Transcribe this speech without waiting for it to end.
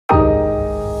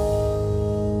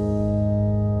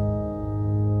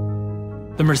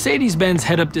The Mercedes-Benz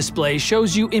head-up display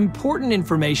shows you important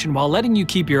information while letting you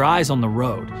keep your eyes on the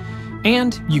road.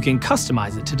 And you can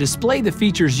customize it to display the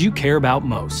features you care about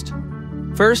most.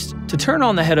 First, to turn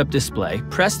on the head-up display,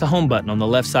 press the home button on the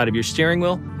left side of your steering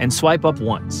wheel and swipe up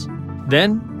once.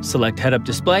 Then, select Head-Up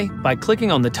Display by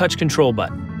clicking on the touch control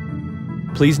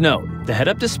button. Please note, the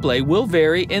head-up display will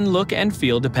vary in look and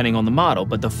feel depending on the model,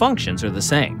 but the functions are the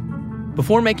same.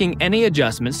 Before making any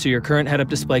adjustments to your current head-up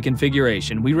display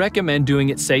configuration, we recommend doing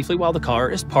it safely while the car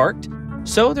is parked,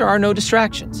 so there are no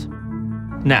distractions.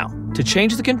 Now, to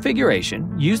change the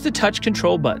configuration, use the touch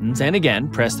control buttons and again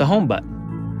press the home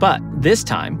button. But this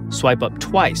time, swipe up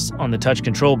twice on the touch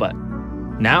control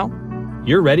button. Now,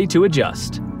 you're ready to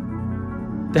adjust.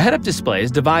 The head-up display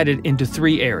is divided into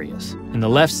 3 areas. In the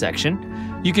left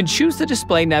section, you can choose the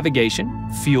display navigation,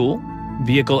 fuel,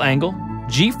 vehicle angle,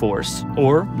 G-force,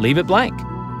 or leave it blank.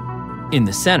 In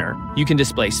the center, you can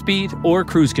display speed or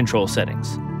cruise control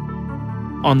settings.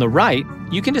 On the right,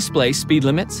 you can display speed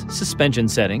limits, suspension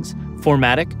settings,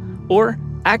 4MATIC, or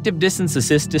active distance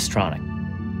assist Distronic.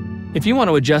 If you want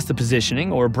to adjust the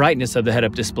positioning or brightness of the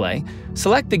head-up display,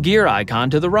 select the gear icon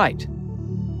to the right.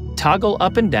 Toggle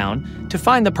up and down to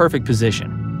find the perfect position.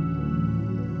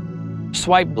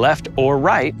 Swipe left or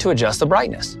right to adjust the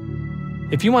brightness.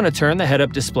 If you want to turn the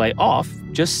head-up display off,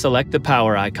 just select the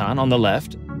power icon on the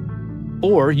left,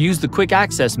 or use the quick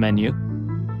access menu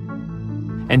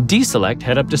and deselect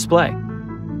head-up display.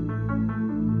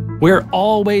 We're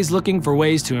always looking for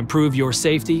ways to improve your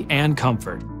safety and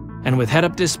comfort. And with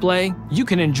head-up display, you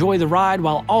can enjoy the ride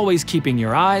while always keeping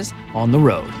your eyes on the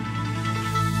road.